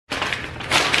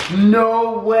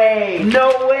No way.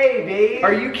 No way, babe.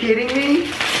 Are you kidding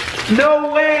me?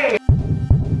 No way.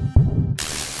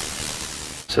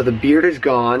 So the beard is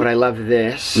gone, but I love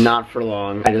this. Not for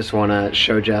long. I just want to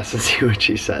show Jess and see what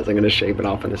she says. I'm going to shave it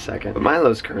off in a second. But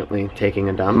Milo's currently taking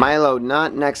a dump. Milo,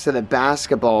 not next to the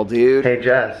basketball, dude. Hey,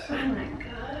 Jess. Oh my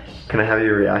gosh. Can I have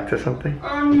you react to something?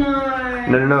 Oh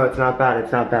no. No, it's not bad.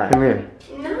 It's not bad. Come here.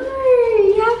 No,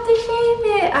 you have to shave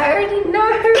it. I already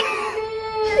know.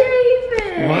 Shave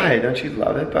it. Why? Don't you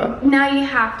love it, bub? No, you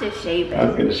have to shave it. I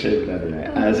was going to shave it anyway.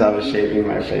 As I was shaving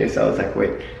my face, I was like,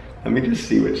 wait. Let me just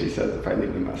see what she says if I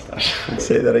leave the mustache.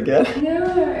 Say that again?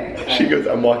 No. She goes,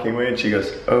 I'm walking away and she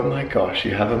goes, oh my gosh,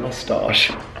 you have a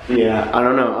mustache. Yeah, I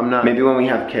don't know, I'm not. Maybe when we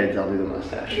have kids, I'll do the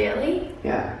mustache. Really?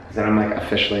 Yeah, because then I'm like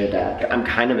officially a dad. I'm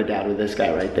kind of a dad with this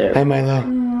guy right there. Hi Milo.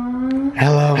 Aww.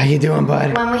 Hello, how you doing,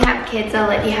 bud? When we have kids, I'll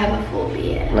let you have a full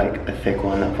beard. Like a thick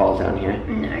one that falls down here?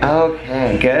 No.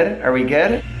 Okay, good? Are we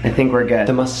good? I think we're good.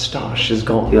 The mustache is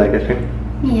gone. You like this thing?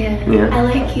 Yeah. I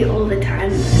like you all the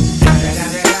time.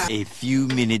 A few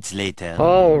minutes later.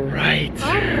 All right,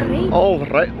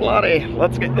 laddie.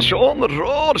 Let's get the show on the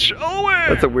road, shall we?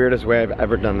 That's the weirdest way I've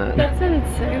ever done that. That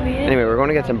sounds so weird. Anyway, we're going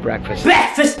to get some breakfast.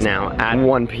 Breakfast! Now at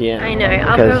 1 p.m. I know,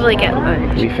 I'll probably get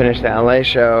lunch. We finished the LA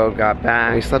show, got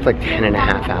back. We slept like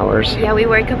 10.5 hours. Yeah, we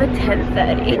woke up at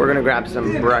 10:30. We're gonna grab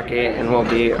some brekkie and we'll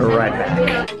be right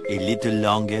back. A little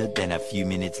longer than a few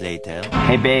minutes later.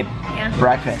 Hey babe,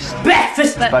 breakfast.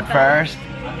 Breakfast! But first,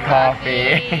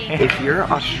 coffee. If you're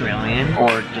Australian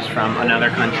or just from another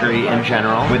country in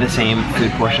general with the same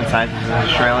food portion size as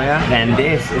Australia, then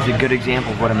this is a good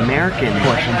example of what American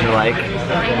portions are like.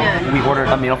 We ordered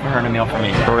a meal for her and a meal for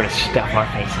me. We're gonna stuff our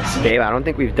faces. Babe, I don't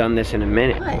think we've done this in a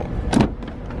minute. What?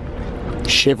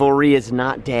 Chivalry is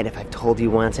not dead. If I've told you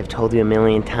once, I've told you a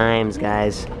million times,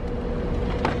 guys.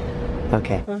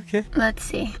 Okay. Let's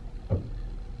see.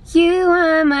 You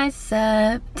are my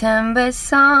September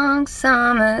song.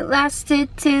 Summer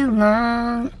lasted too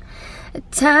long. The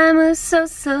time was so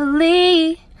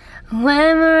silly.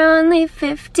 When we're only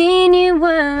 15, you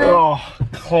were. Oh,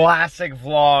 classic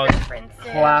vlog.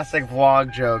 Classic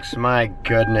vlog jokes. My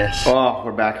goodness. Oh,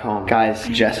 we're back home. Guys,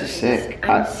 Jess is sick.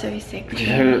 I'm so sick. We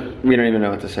don't even know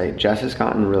what to say. Jess has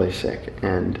gotten really sick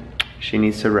and she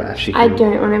needs to rest. I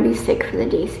don't want to be sick for the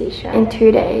DC show in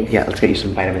 2 days. Yeah, let's get you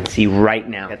some vitamin C right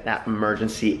now. Get that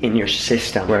emergency in your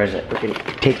system. Where is it? We're gonna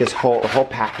take this whole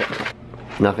packet.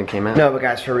 Nothing came out. No, but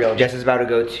guys, for real, Jess is about to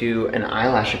go to an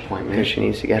eyelash appointment because she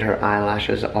needs to get her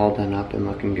eyelashes all done up and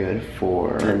looking good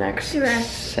for the next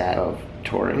set of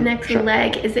touring. Next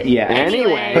leg, is it? Yeah,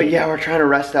 anyway. But yeah, we're trying to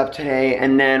rest up today,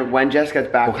 and then when Jess gets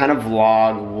back, we'll kind of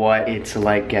vlog what it's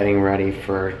like getting ready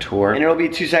for a tour. And it'll be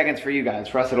 2 seconds for you guys.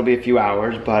 For us, it'll be a few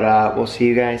hours, but we'll see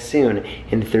you guys soon.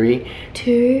 In 3,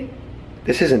 2.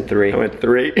 This isn't 3. I went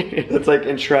 3. It's like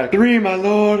in Shrek. 3, my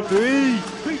lord. 3.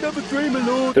 Pick up a 3, my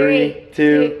lord. 3,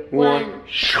 2, 1.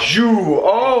 Shoo!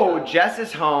 Oh, Jess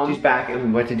is home. She's back.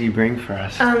 And what did you bring for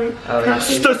us? That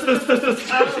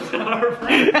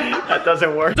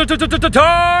doesn't work.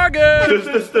 Target.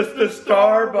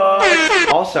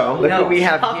 Starbucks. Also, look what we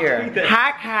have here.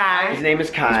 Hi, Kai. His name is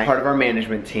Kai. He's part of our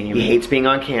management team. He hates being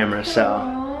on camera,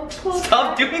 so.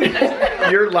 Stop doing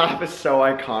that. Your laugh is so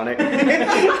iconic.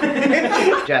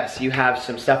 Jess, you have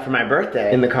some stuff for my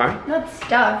birthday in the car? Not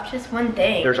stuff, just one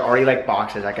thing. There's already like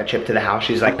boxes I got shipped to the house.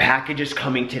 She's like, package is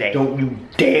coming today. Don't you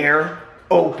dare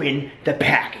open the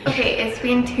package. Okay, it's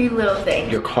been 2 little things.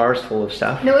 Your car's full of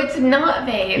stuff. No, it's not,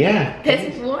 babe. Yeah.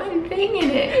 There's one thing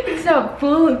in it. It's not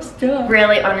full of stuff.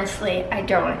 Really, honestly, I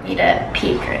don't want you to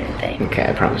peek or anything. Okay,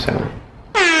 I promise I won't.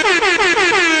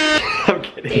 I'm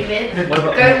kidding. David, go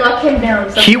lock him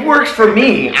down. He works for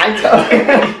me. I tell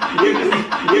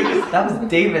him. That was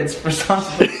David's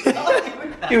responsibility.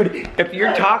 Dude, if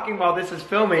you're talking while this is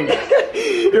filming,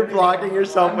 you're blocking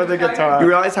yourself with a guitar. You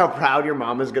realize how proud your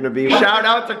mom is gonna be? Shout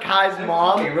out to Kai's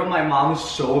mom. Gabriel, my mom was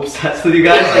so obsessed with you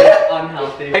guys, like, it's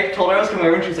unhealthy. I told her I was coming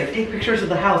over and she was like, take pictures of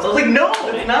the house. I was like, no,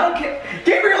 it's not okay.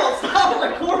 Gabriel, stop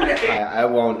recording. I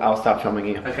won't, I'll stop filming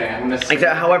you. Okay, I'm gonna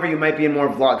Except, however, you might be in more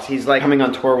vlogs. He's like coming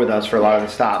on tour with us for a lot of the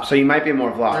stops, so you might be in more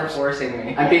They're vlogs. forcing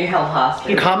me. I'm being held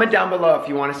hostage. Comment down below if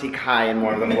you want to see Kai in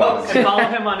more of the vlogs. Follow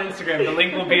him on Instagram. The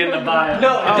link will be in the bio.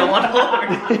 No, I don't want to follow.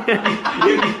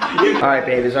 Alright,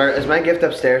 babe, is my gift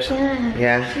upstairs? Yeah.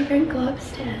 Yeah? You can go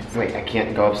upstairs. Wait, I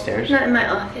can't go upstairs? Not in my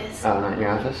office. Oh, not in your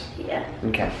office? Yeah.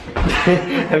 Okay.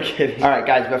 I'm kidding. Alright,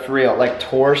 guys, but for real, like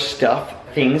tour stuff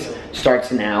things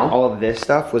starts now. All of this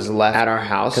stuff was left at our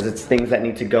house because it's things that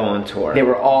need to go on tour. They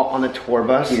were all on the tour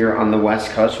bus here on the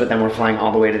West Coast, but then we're flying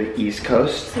all the way to the East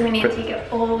Coast. So we need to take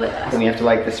it all with us. And we have to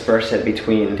like disperse it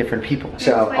between different people.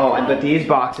 So, but these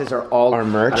boxes are all our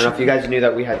merch. I don't know if you guys knew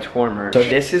that we had tour merch. So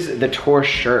this is the tour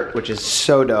shirt, which is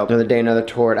so dope. Another day, another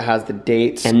tour. It has the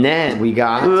dates. And then we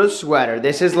got the sweater.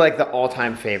 This is like the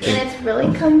all-time favorite. And it's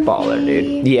really comfy. Baller,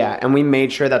 dude. Yeah, and we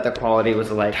made sure that the quality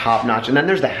was like top notch. And then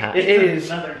there's the hat. It is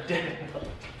Another day.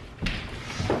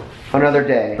 another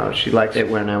day. Oh, she likes it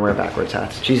when I wear backwards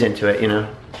hats. She's into it, you know.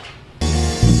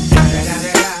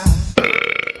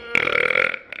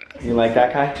 You like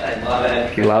that, Kai? I love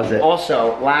it. He loves it.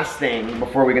 Also, last thing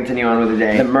before we continue on with the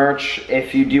day, the merch.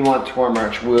 If you do want tour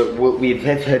merch, we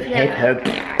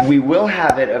will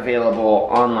have it available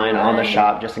online on the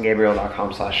shop,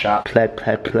 justingabriel.com/shop.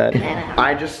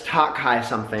 I just taught Kai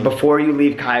something. Before you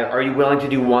leave, Kai, are you willing to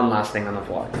do one last thing on the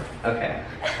vlog? Okay.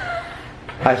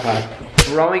 High five.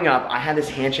 Growing up, I had this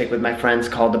handshake with my friends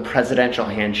called the presidential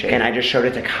handshake, and I just showed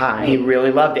it to Kai. He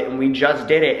really loved it, and we just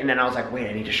did it, and then I was like, wait,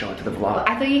 I need to show it to the vlog.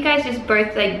 I thought you guys just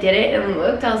both like did it and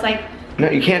looked. I was like, No,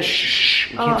 you can't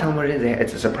shh. You can't tell them what it is.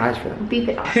 It's a surprise for them. beep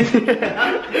it off.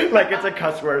 Like it's a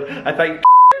cuss word. I thought you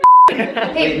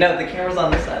Wait, no, the camera's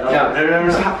on this side. No.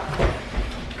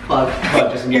 Plug.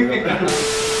 Just give me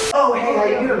Oh, hey, how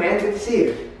you doing, man? Good to see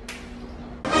you.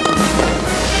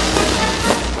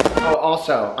 Oh,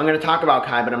 also, I'm gonna talk about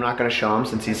Kai, but I'm not gonna show him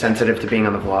since he's sensitive to being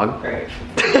on the vlog. Great.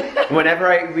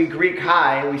 Whenever we greet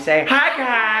Kai, we say, hi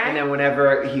Kai! And then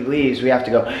whenever he leaves, we have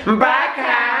to go, bye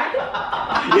Kai!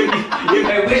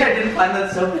 I wish I didn't find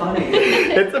that so funny.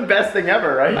 It's the best thing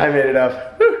ever, right? I made it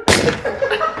up.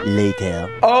 Later.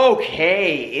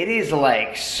 Okay, it is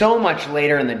like so much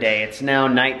later in the day. It's now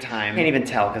nighttime. Can't even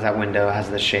tell because that window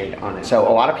has the shade on it. So a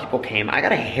lot of people came. I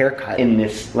got a haircut in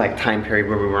this like time period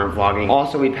where we weren't vlogging.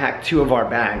 Also, we packed 2 of our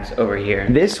bags over here.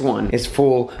 This one is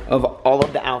full of all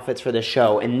of the outfits for the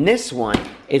show, and this one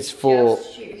is full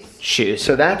shoes.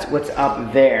 So that's what's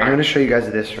up there. I'm gonna show you guys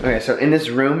this. Okay, so in this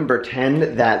room,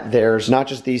 pretend that there's not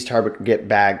just these Target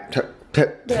bags.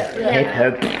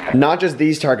 Not just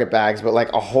these Target bags, but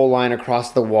like a whole line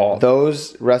across the wall.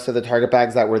 Those rest of the Target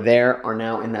bags that were there are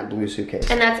now in that blue suitcase.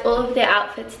 And that's all of the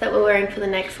outfits that we're wearing for the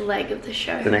next leg of the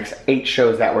show. The next 8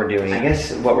 shows that we're doing. I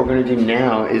guess what we're gonna do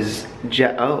now is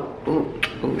oh,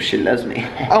 she loves me.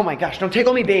 Oh my gosh, don't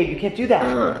tickle me, babe. You can't do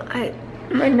that.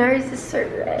 My nose is so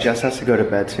red. Jess has to go to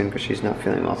bed soon because she's not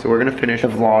feeling well. So we're gonna finish the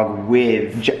vlog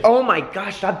with oh my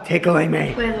gosh, stop tickling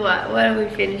me. With what? What are we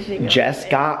finishing? Jess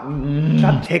got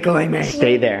stop tickling me.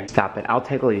 Stay there. Stop it. I'll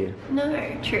tickle you. No,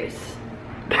 truce.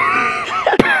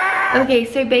 Okay,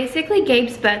 so basically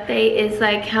Gabe's birthday is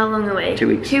like how long away? 2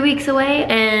 weeks. 2 weeks away,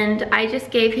 and I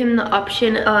just gave him the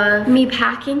option of me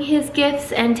packing his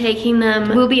gifts and taking them.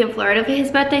 We'll be in Florida for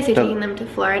his birthday, so taking them to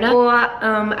Florida. Or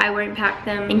I won't pack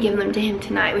them and give them to him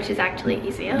tonight, which is actually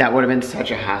easier. That would have been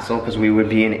such a hassle because we would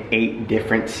be in 8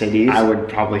 different cities. I would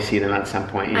probably see them at some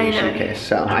point in each suitcase.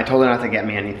 So I told her not to get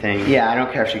me anything. Yeah, I don't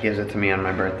care if she gives it to me on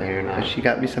my birthday or not. She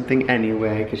got me something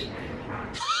anyway.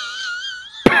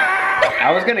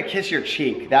 I was gonna kiss your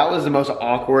cheek. That was the most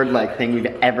awkward like thing we've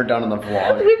ever done on the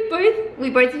vlog.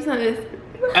 We both do something.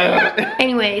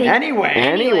 Anyway.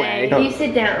 Anyway. You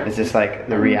sit down. Is this like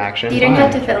the reaction? You don't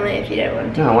have to film it if you don't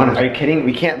want to. No, I want to. Are you kidding?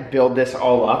 We can't build this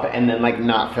all up and then like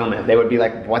not film it. They would be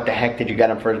like, what the heck did you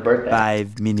get him for his birthday?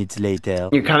 5 minutes later.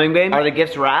 You coming, babe? Are the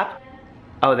gifts wrapped?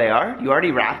 Oh, they are? You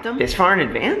already wrapped them? This far in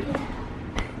advance?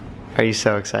 Are you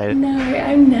so excited? No,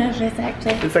 I'm nervous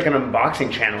actually. It's like an unboxing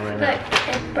channel right now. Look,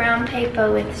 it's brown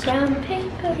paper with brown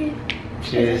paper.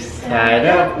 Just tied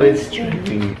up with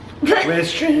string. With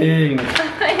string.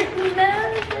 I'm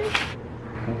nervous.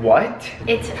 What?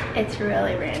 It's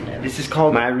really random. This is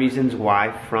called My Reasons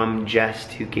Why from Jess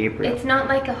to Gabriel. It's not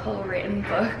like a whole written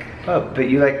book. Oh, but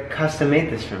you like custom made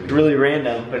this for me. It's really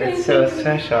random, but it's so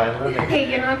special. I love it. Hey,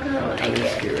 you're not gonna like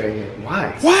Let's it. get right here.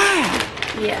 Why? Why?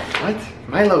 Yeah. What?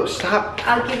 Milo, stop.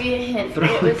 I'll give you a hint.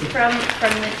 It was from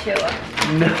the tour.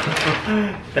 No.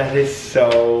 That is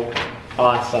so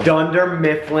awesome. Dunder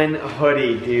Mifflin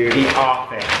hoodie, dude. The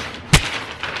Office.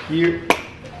 You.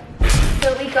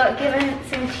 So we got given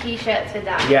some t-shirts with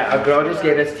that. Yeah, a girl just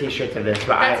gave us t-shirts of this,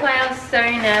 but That's why I was so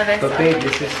nervous. But babe,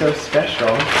 this is so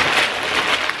special.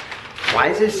 Why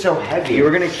is this so heavy? You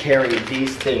were gonna carry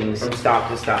these things from stop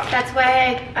to stop. That's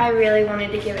why I really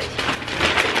wanted to give it to you.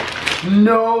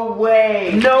 No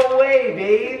way! No way,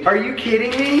 babe! Are you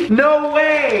kidding me? No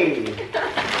way!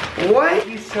 What? Thank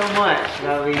you so much,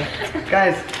 Lovey.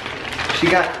 Guys, she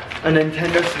got a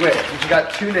Nintendo Switch. She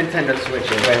got 2 Nintendo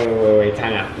Switches. Wait,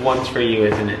 time out. One's for you,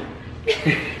 isn't it?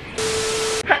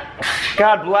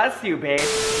 God bless you, babe.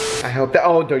 I hope that,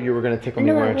 oh, you were gonna tickle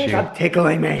me, weren't you? Stop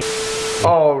tickling me.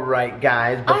 All right,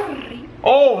 guys.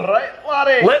 All right,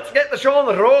 laddie. Let's get the show on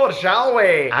the road, shall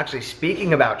we? Actually,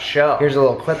 speaking about show, here's a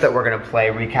little clip that we're gonna play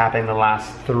recapping the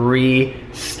last 3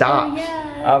 stops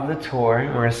of the tour.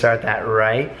 We're gonna start that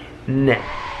right now.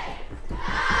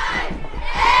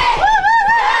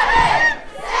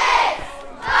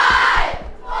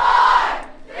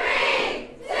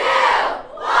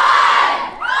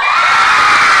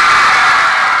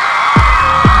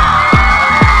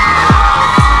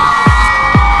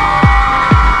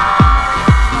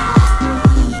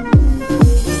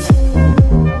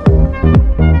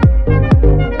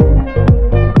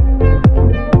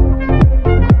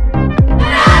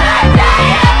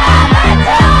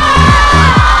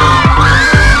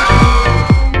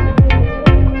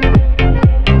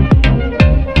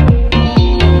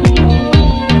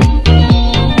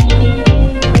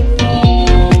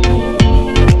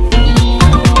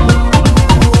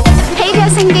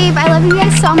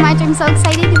 So much. I'm so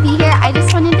excited to be here. I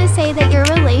just wanted to say that your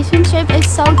relationship is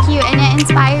so cute and it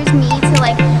inspires me to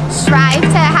like strive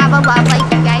to have a love like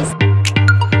you guys.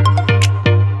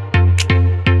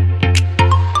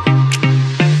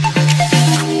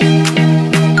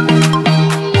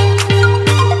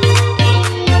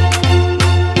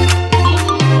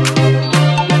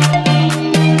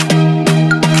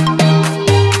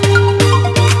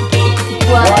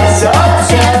 What's up,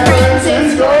 San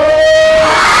Francisco?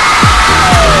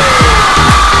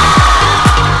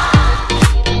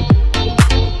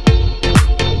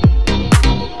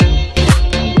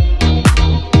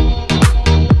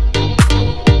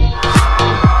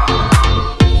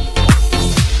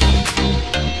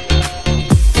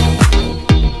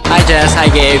 Hi Jess, hi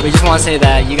Gabe. We just want to say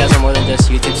that you guys are more than just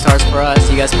YouTube stars for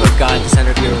us. You guys put God at the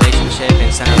center of your relationship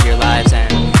and center of your lives,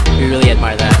 and we really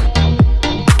admire that.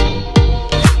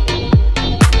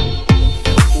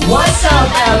 What's up,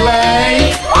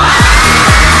 LA?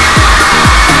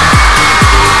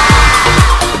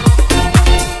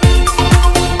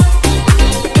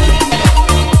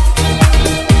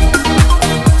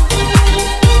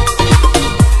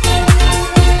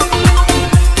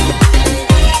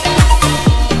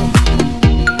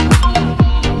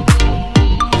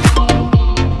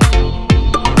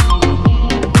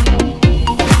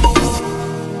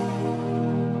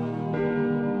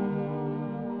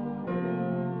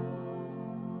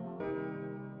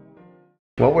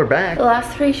 Well, we're back. The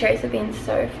last 3 shows have been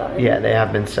so fun. Yeah, they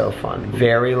have been so fun.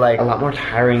 Very, like, a lot more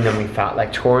tiring than we thought.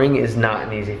 Like, touring is not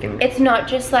an easy thing. It's not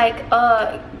just like,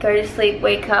 oh, go to sleep,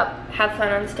 wake up, have fun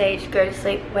on stage, go to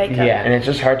sleep, wake up. Yeah, and it's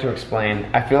just hard to explain.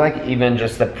 I feel like even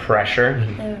just the pressure.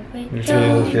 You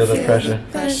feel the pressure.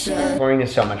 Touring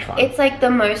is so much fun. It's like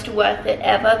the most worth it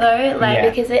ever though, like Yeah.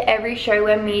 because at every show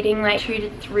we're meeting like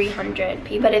 200 to 300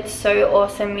 people. But it's so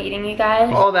awesome meeting you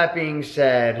guys. All that being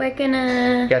said, We're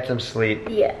gonna get some sleep.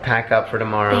 Yeah. Pack up for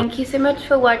tomorrow. Thank you so much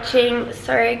for watching.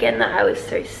 Sorry again that I was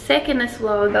so sick in this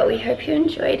vlog, but we hope you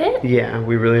enjoyed it. Yeah,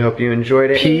 we really hope you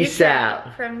enjoyed it. Peace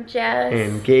out. From Jess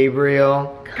And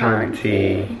Gabriel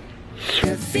Conti.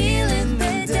 You're feeling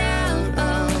me down,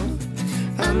 oh,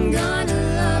 I'm gonna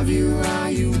love you while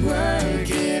you work.